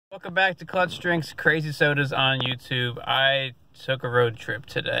Welcome back to Clutch Drinks Crazy Sodas on YouTube. I took a road trip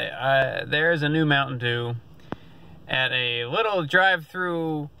today. There's a new Mountain Dew at a little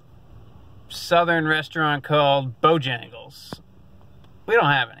drive-through southern restaurant called Bojangles. We don't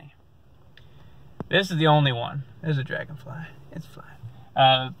have any. This is the only one. There's a dragonfly. It's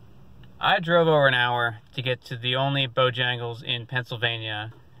flying. I drove over an hour to get to the only Bojangles in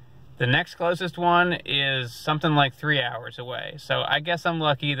Pennsylvania. The next closest one is something like 3 hours away. So I guess I'm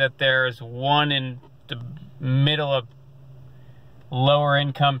lucky that there's one in the middle of lower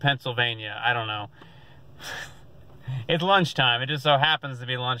income Pennsylvania. I don't know. It's lunchtime. It just so happens to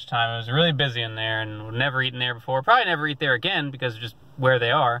be lunchtime. It was really busy in there and we've never eaten there before. Probably never eat there again because of just where they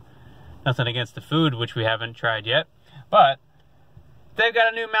are. Nothing against the food, which we haven't tried yet. But they've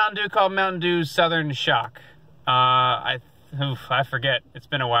got a new Mountain Dew called Mountain Dew Southern Shock. I forget. It's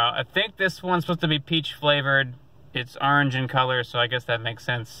been a while. I think this one's supposed to be peach flavored. It's orange in color, so I guess that makes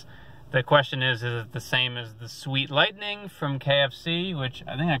sense. The question is it the same as the Sweet Lightning from KFC, which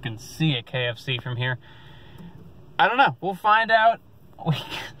I think I can see at KFC from here. I don't know. We'll find out.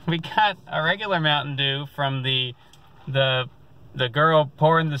 We got a regular Mountain Dew from the girl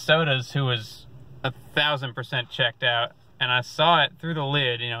pouring the sodas who was 1,000% checked out, and I saw it through the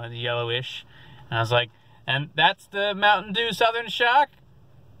lid, you know, the yellowish, and I was like, and that's the Mountain Dew Southern Shock?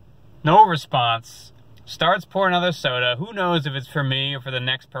 No response. Starts pouring another soda. Who knows if it's for me or for the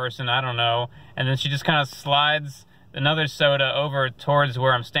next person? I don't know. And then she just kind of slides another soda over towards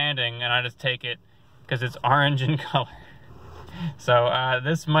where I'm standing, and I just take it because it's orange in color. So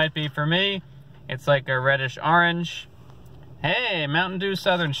this might be for me. It's like a reddish orange. Hey, Mountain Dew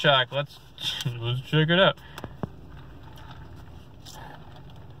Southern Shock. Let's check it out.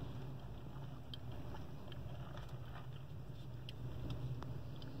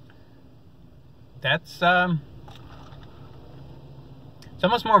 That's, it's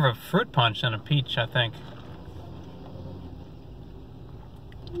almost more of a fruit punch than a peach, I think.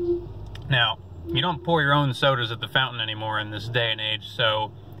 Now, you don't pour your own sodas at the fountain anymore in this day and age,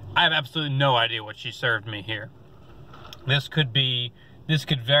 so I have absolutely no idea what she served me here. This could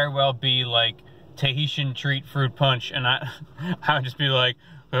very well be like Tahitian treat fruit punch, and I would just be like,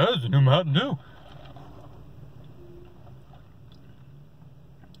 oh, there's a new Mountain Dew.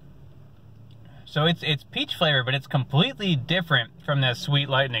 So it's peach flavor, but it's completely different from that Sweet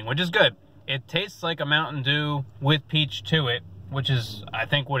Lightning, which is good. It tastes like a Mountain Dew with peach to it, which is, I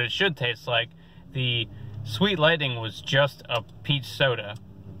think, what it should taste like. The Sweet Lightning was just a peach soda.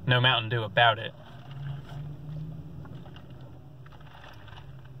 No Mountain Dew about it.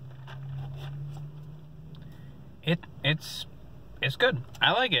 It's good.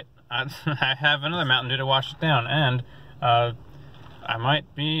 I like it. I have another Mountain Dew to wash it down, and I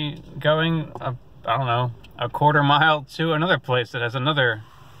might be going, I don't know, a quarter mile to another place that has another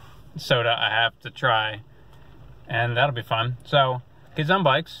soda I have to try. And that'll be fun. So, kids on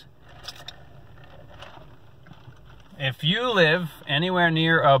bikes. If you live anywhere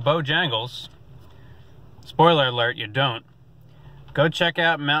near Bojangles, spoiler alert, you don't, go check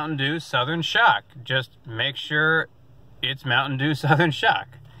out Mountain Dew Southern Shock. Just make sure it's Mountain Dew Southern Shock.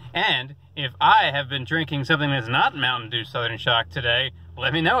 And if I have been drinking something that's not Mountain Dew Southern Shock today,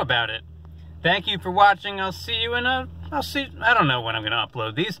 let me know about it. Thank you for watching. I'll see you in I don't know when I'm going to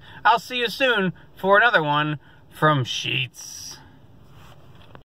upload these. I'll see you soon for another one from Sheets.